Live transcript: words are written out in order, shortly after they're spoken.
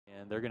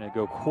They're going to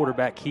go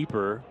quarterback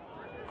keeper,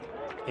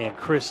 and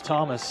Chris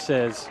Thomas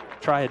says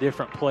try a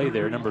different play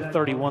there. Number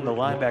 31, the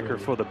linebacker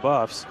for the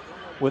Buffs,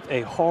 with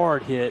a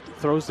hard hit,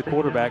 throws the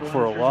quarterback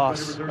for a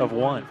loss of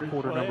 1,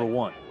 quarter number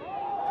 1.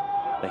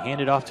 They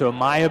hand it off to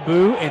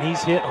Amayabu, and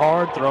he's hit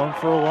hard, thrown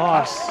for a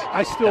loss.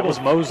 That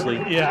was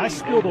Mosley. Yeah, I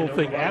still don't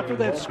think after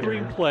that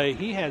screen play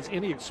he has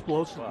any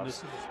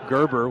explosiveness.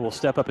 Gerber will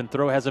step up and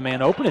throw, has a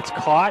man open. It's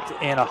caught,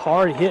 and a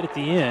hard hit at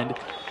the end.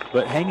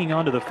 But hanging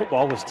on to the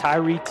football was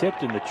Tyree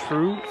Tipton, the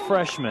true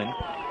freshman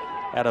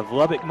out of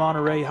Lubbock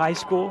Monterey High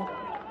School.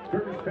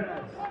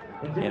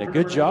 And a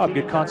good job,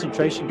 good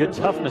concentration, good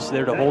toughness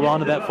there to hold on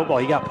to that football.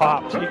 He got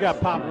popped. He got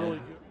popped really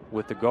good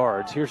with the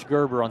guards. Here's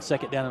Gerber on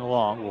second down and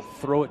long. Will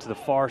throw it to the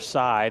far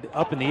side,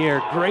 up in the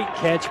air. Great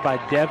catch by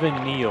Devin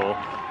Neal,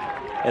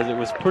 as it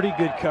was pretty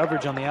good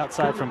coverage on the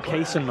outside from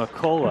Kason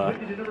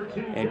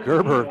McCullough. And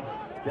Gerber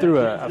threw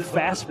a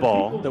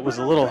fastball that was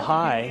a little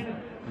high.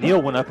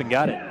 Neal went up and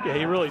got it. Yeah,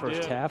 he really did.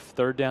 First half,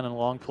 third down and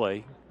long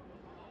play.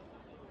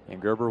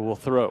 And Gerber will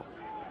throw.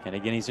 And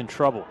again, he's in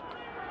trouble.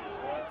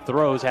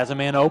 Throws, has a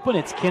man open.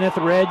 It's Kenneth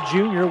Redd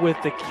Jr. with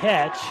the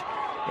catch.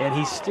 And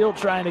he's still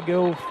trying to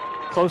go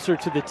closer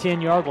to the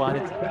 10-yard line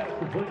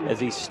as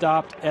he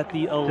stopped at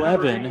the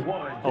 11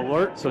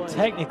 alert. So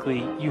technically,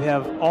 you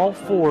have all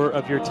 4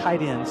 of your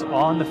tight ends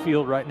on the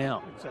field right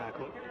now.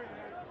 Exactly.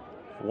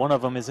 One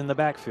of them is in the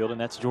backfield, and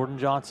that's Jordan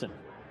Johnson.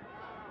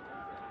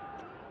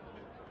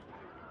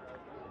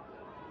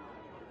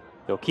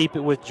 They'll keep it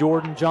with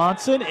Jordan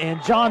Johnson,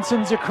 and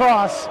Johnson's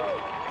across.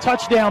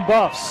 Touchdown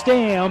Buffs,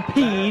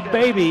 stampede,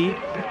 baby,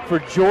 for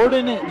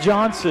Jordan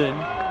Johnson.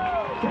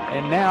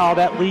 And now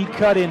that lead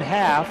cut in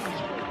half.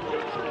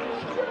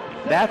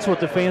 That's what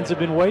the fans have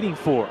been waiting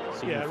for.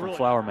 Yeah, from really.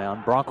 Flower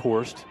Mound,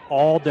 Bronkhorst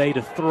all day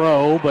to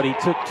throw, but he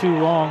took too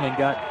long and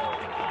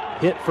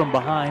got hit from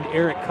behind.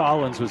 Eric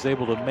Collins was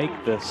able to make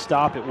the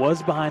stop. It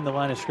was behind the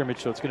line of scrimmage,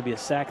 so it's going to be a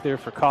sack there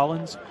for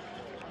Collins.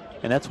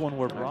 And that's one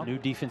where new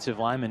defensive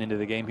linemen into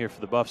the game here for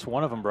the Buffs.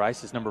 One of them,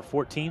 Bryce, is number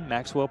 14,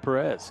 Maxwell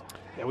Perez.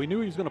 Yeah, we knew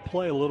he was going to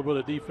play a little bit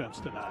of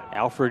defense tonight.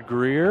 Alfred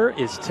Greer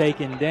is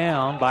taken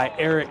down by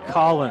Eric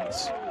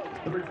Collins,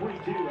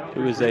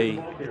 who is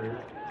a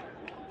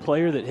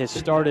player that has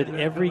started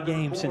every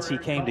game since he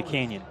came to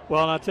Canyon.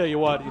 Well, and I'll tell you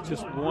what, he's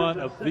just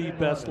one of the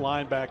best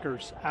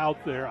linebackers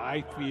out there,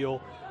 I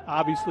feel.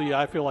 Obviously,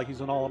 I feel like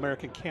he's an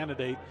All-American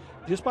candidate.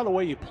 Just by the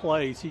way he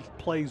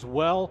plays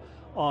well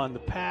on the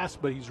pass,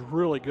 but he's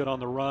really good on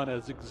the run,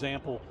 as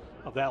example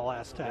of that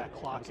last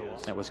clock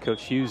is. That was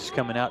Coach Hughes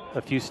coming out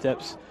a few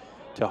steps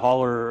to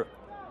holler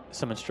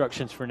some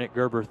instructions for Nick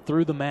Gerber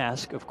through the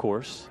mask, of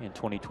course, in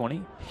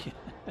 2020. I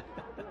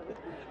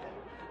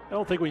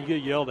don't think when you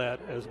get yelled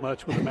at as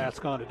much with a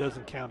mask on, it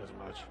doesn't count as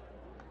much.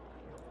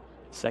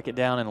 Second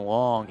down and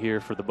long here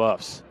for the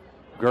Buffs.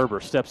 Gerber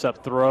steps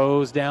up,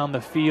 throws down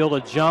the field,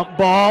 a jump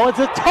ball. It's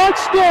a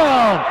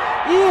touchdown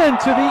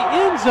into the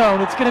end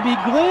zone. It's going to be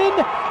Glenn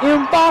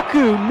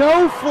Mbaku.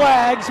 No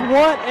flags.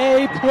 What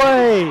a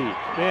play.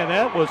 Man,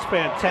 that was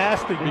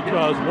fantastic,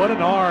 because what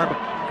an arm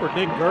for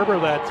Nick Gerber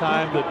that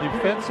time. The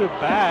defensive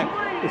back,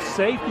 the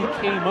safety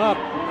came up,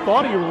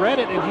 thought he read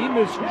it, and he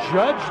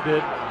misjudged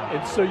it.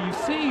 And so you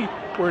see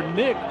where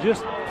Nick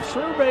just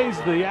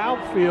surveys the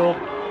outfield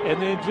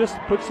and then just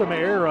puts some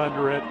air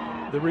under it.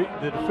 The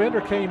defender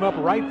came up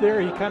right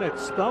there. He kind of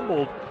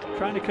stumbled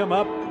trying to come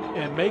up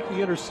and make the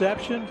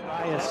interception.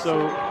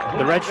 So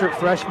the redshirt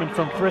freshman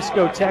from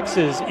Frisco,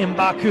 Texas,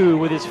 Mbaku,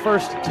 with his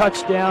first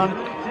touchdown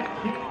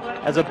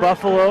as a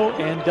Buffalo,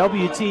 and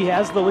WT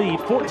has the lead,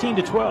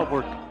 14-12.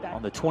 We're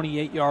on the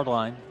 28-yard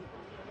line.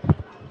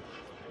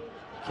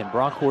 Can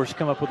Bronkhorst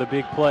come up with a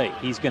big play?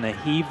 He's going to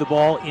heave the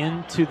ball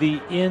into the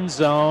end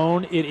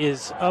zone. It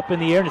is up in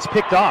the air, and it's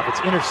picked off.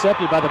 It's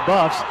intercepted by the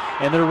Buffs,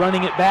 and they're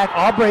running it back.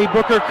 Aubrey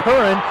Booker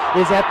Curran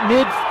is at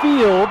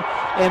midfield,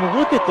 and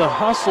look at the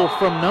hustle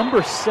from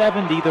number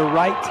 70, the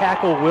right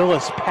tackle,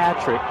 Willis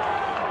Patrick,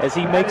 as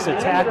he makes a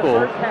tackle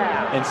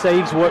and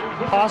saves what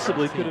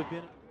possibly could have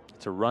been.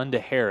 It's a run to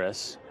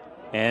Harris.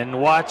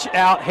 And watch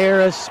out,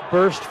 Harris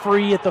burst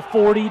free at the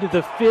 40 to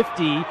the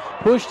 50,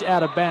 pushed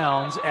out of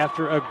bounds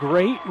after a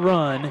great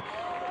run.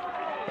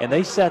 And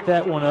they set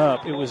that one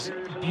up. It was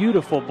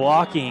beautiful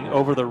blocking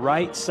over the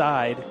right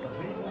side.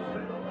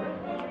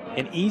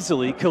 And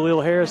easily Khalil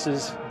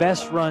Harris's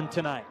best run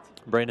tonight.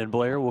 Brandon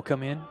Blair will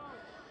come in.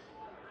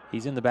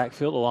 He's in the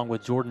backfield along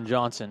with Jordan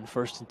Johnson.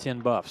 1st and 10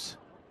 Buffs.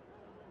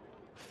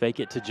 Fake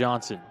it to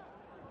Johnson.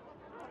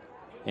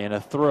 And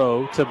a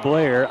throw to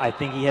Blair. I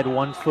think he had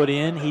 1 foot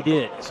in. He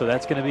did. So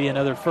that's going to be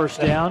another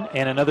first down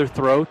and another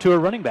throw to a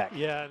running back.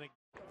 Yeah.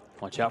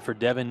 Watch out for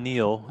Devin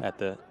Neal at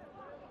the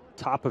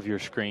top of your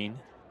screen.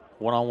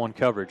 One-on-one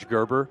coverage.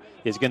 Gerber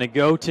is going to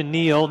go to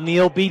Neal.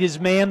 Neal beat his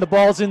man. The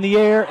ball's in the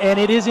air, and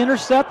it is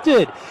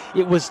intercepted.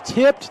 It was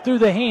tipped through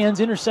the hands,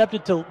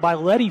 intercepted by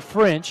Letty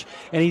French,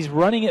 and he's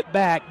running it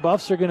back.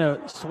 Buffs are going to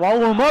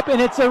swallow him up,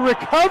 and it's a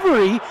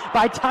recovery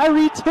by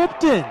Tyree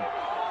Tipton.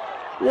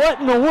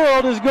 What in the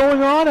world is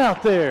going on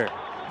out there?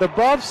 The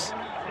Buffs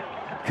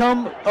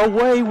come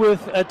away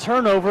with a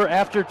turnover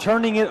after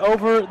turning it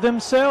over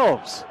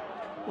themselves.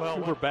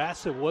 Well, for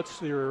Bassett,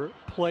 what's your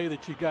play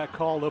that you got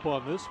called up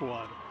on this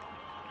one?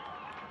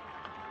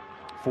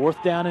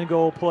 4th down and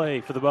goal play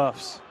for the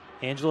Buffs.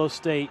 Angelo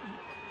State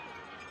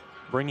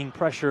bringing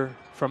pressure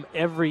from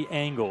every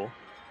angle.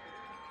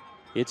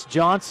 It's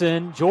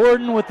Johnson.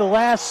 Jordan with the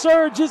last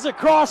surge is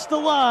across the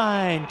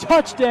line.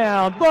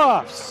 Touchdown,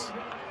 Buffs.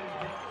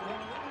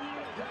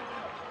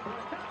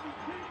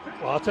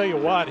 Well, I'll tell you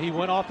what, he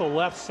went off the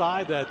left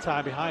side that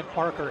time behind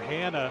Parker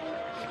Hanna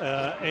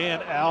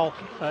and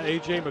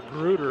A.J.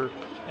 Magruder,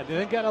 and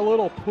then got a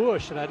little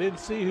push, and I didn't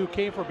see who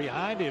came from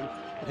behind him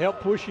and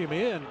helped push him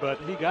in, but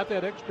he got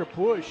that extra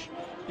push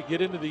to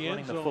get into the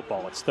end zone. The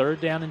football. It's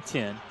 3rd down and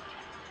 10.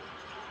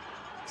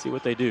 See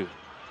what they do.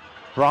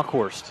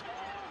 Bronkhorst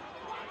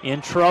in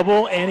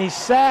trouble, and he's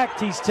sacked.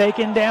 He's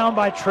taken down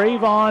by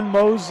Trayvon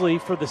Mosley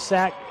for the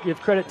sack. Give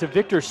credit to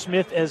Victor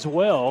Smith as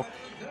well.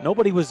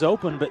 Nobody was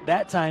open, but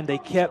that time they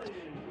kept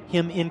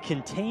him in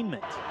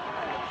containment.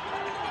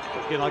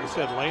 Again, like I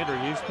said, Landry,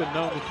 he's been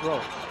known to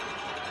throw.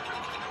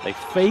 They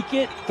fake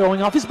it,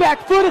 throwing off his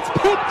back foot. It's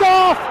picked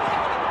off!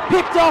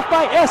 Picked off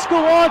by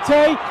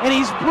Escalante, and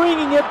he's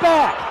bringing it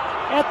back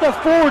at the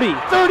 40,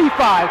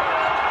 35.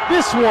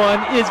 This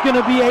one is going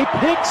to be a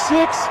pick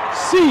 6.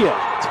 See ya.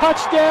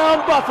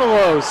 Touchdown,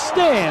 Buffalo.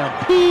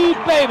 Stampede,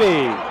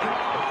 baby.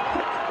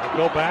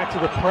 We'll go back to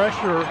the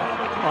pressure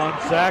on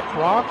Zach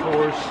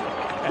Bronkhorst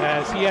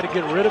as he had to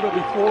get rid of it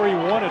before he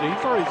wanted it.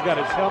 He's already got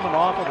his helmet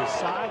off on the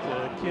side.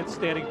 Kent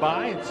standing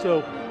by, and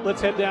so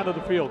let's head down to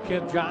the field.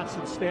 Ken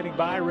Johnson standing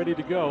by, ready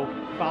to go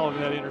following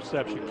that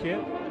interception.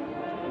 Ken?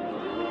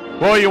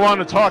 Boy, you want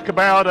to talk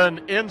about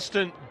an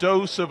instant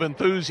dose of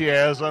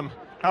enthusiasm.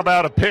 How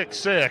about a pick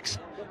 6?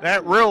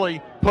 That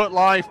really put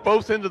life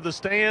both into the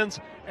stands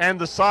and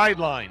the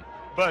sideline.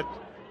 But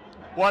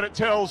what it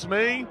tells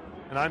me,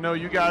 and I know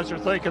you guys are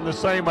thinking the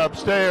same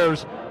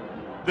upstairs,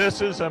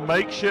 this is a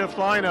makeshift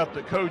lineup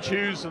that Coach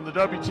Hughes and the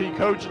WT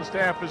coaching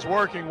staff is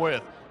working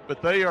with.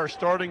 But they are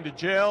starting to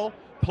gel,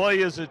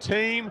 play as a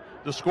team.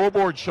 The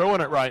scoreboard's showing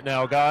it right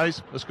now,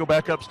 guys. Let's go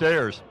back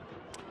upstairs.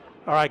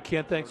 All right,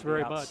 Ken, thanks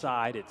very much.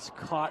 Outside, it's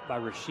caught by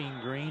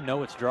Rasheem Green.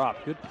 No, it's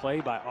dropped. Good play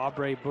by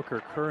Aubrey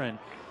Booker Curran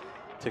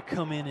to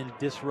come in and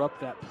disrupt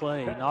that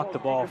play, knock the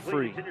ball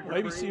free.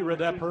 ABC read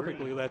that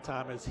perfectly that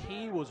time as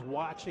he was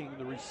watching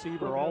the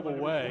receiver all the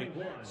way,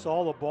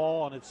 saw the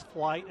ball on its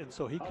flight, and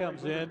so he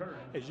comes in,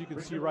 as you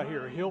can see right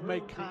here. He'll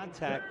make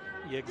contact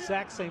the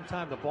exact same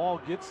time the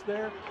ball gets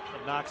there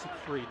and knocks it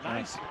free.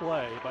 Nice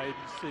play by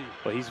ABC.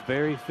 Well, he's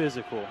very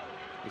physical.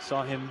 We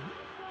saw him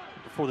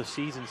before the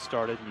season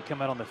started, and you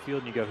come out on the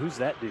field and you go, who's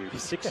that dude?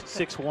 He's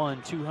 6'1",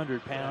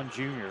 200-pound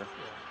junior.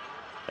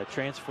 A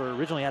transfer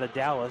originally out of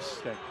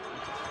Dallas.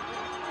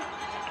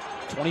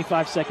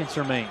 25 seconds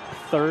remain.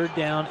 3rd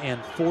down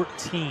and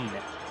 14.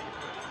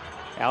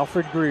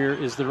 Alfred Greer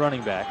is the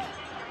running back.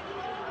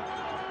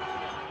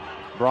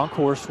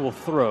 Bronkhorst will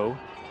throw.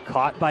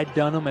 Caught by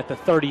Dunham at the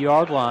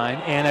 30-yard line,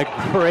 and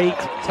a great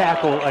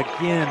tackle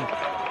again.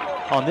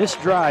 On this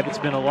drive, it's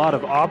been a lot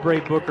of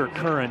Aubrey Booker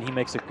Curran. He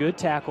makes a good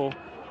tackle,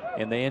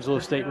 and the Angelo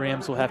State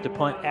Rams will have to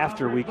punt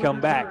after we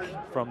come back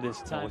from this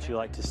time. What you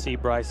like to see,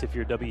 Bryce, if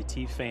you're a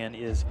WT fan,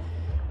 is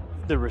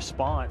the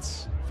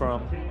response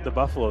from the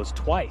Buffaloes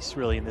twice,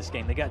 really, in this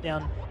game. They got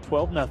down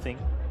 12-0,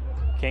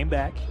 came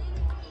back,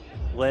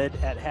 led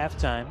at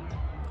halftime,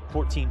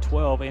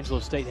 14-12. Angelo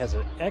State has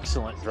an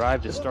excellent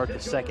drive to start the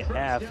second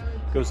half,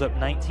 goes up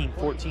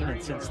 19-14,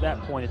 and since that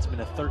point, it's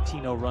been a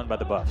 13-0 run by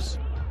the Buffs.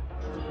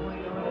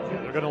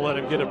 They're going to let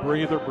him get a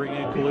breather, bring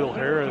in Khalil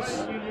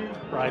Harris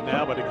right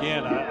now, but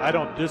again, I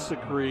don't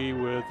disagree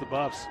with the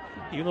Buffs.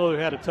 Even though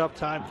they had a tough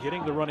time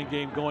getting the running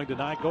game going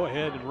tonight, go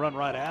ahead and run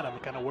right at them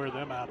and kind of wear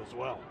them out as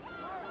well.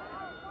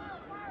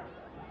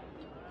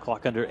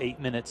 Clock under 8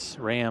 minutes.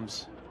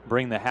 Rams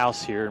bring the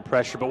house here and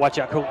pressure, but watch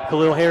out,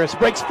 Khalil Harris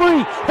breaks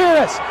free.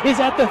 Harris is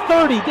at the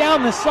 30,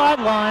 down the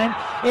sideline,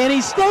 and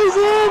he stays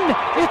in.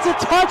 It's a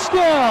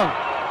touchdown.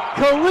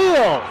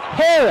 Khalil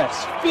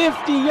Harris,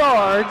 50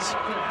 yards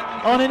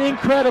on an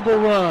incredible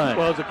run.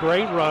 Well, it's a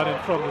great run,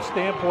 and from the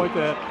standpoint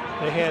that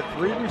they had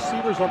 3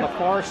 receivers on the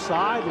far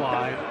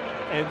sideline,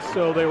 and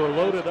so they were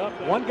loaded up.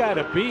 One guy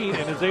to beat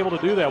and is able to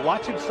do that.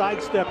 Watch him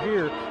sidestep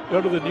here,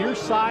 go to the near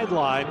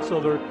sideline,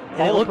 so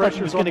all the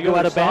pressure's going to go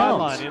out of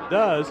bounds. It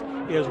does.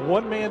 He has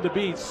one man to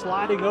beat,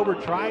 sliding over,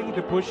 trying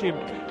to push him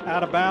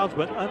out of bounds,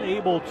 but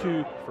unable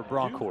to. For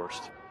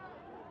Bronkhorst.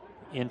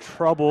 In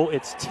trouble.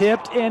 It's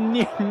tipped and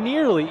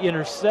nearly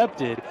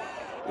intercepted.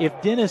 If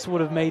Dennis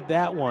would have made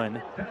that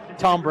one,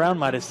 Tom Brown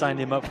might have signed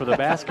him up for the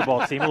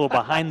basketball team. A little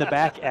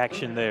behind-the-back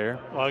action there.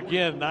 Well,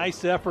 again,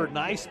 nice effort,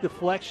 nice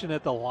deflection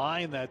at the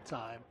line that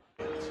time.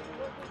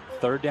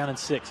 3rd down and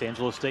 6.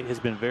 Angelo State has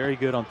been very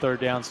good on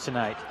 3rd downs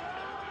tonight.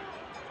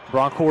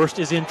 Bronkhorst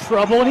is in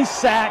trouble, and he's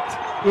sacked.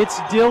 It's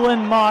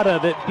Dylan Mata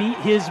that beat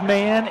his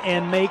man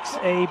and makes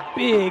a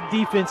big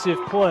defensive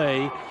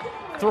play,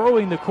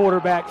 throwing the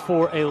quarterback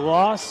for a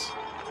loss.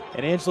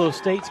 And Angelo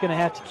State's going to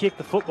have to kick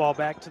the football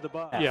back to the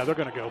Buffs. Yeah, they're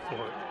going to go for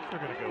it. They're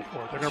going to go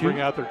for it. They're going to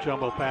bring out their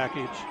jumbo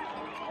package,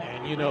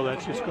 and you know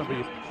that's just going to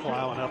be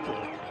plowing up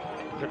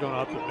they're going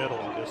up the middle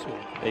on this one.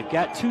 They've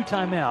got 2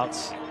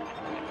 timeouts,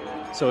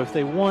 so if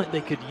they want,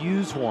 they could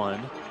use one.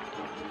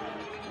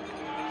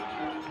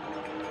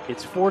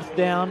 It's 4th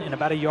down and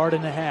about 1.5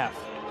 yards.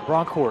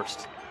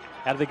 Bronkhorst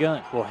out of the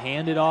gun will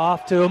hand it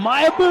off to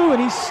Mayabu,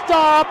 and he's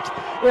stopped.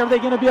 Are they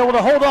going to be able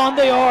to hold on?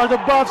 They are. The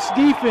Buffs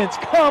defense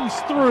comes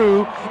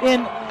through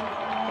in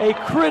a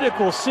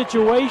critical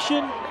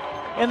situation,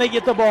 and they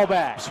get the ball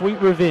back.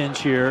 Sweet revenge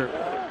here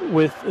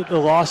with the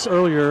loss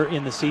earlier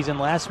in the season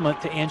last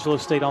month to Angelo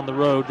State on the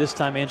road. This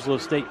time Angelo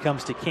State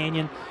comes to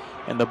Canyon,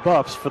 and the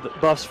Buffs for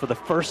the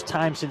first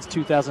time since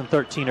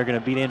 2013 are going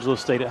to beat Angelo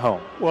State at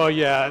home. Well,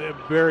 yeah,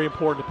 very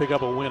important to pick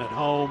up a win at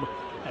home,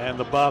 and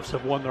the Buffs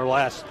have won their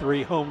last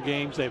 3 home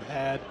games they've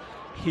had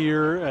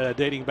here,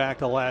 dating back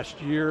to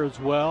last year as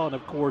well. And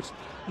of course,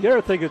 the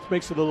other thing that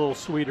makes it a little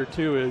sweeter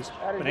too is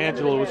when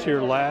Angelo was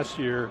here last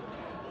year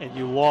and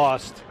you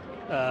lost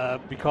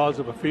because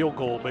of a field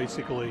goal,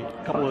 basically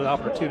a couple of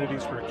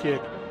opportunities for a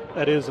kick.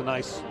 That is a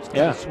nice,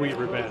 sweet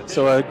revenge.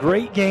 So a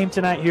great game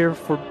tonight here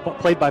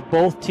played by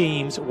both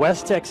teams.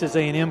 West Texas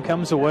A&M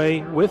comes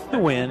away with the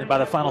win by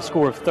the final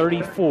score of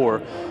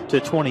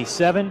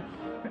 34-27.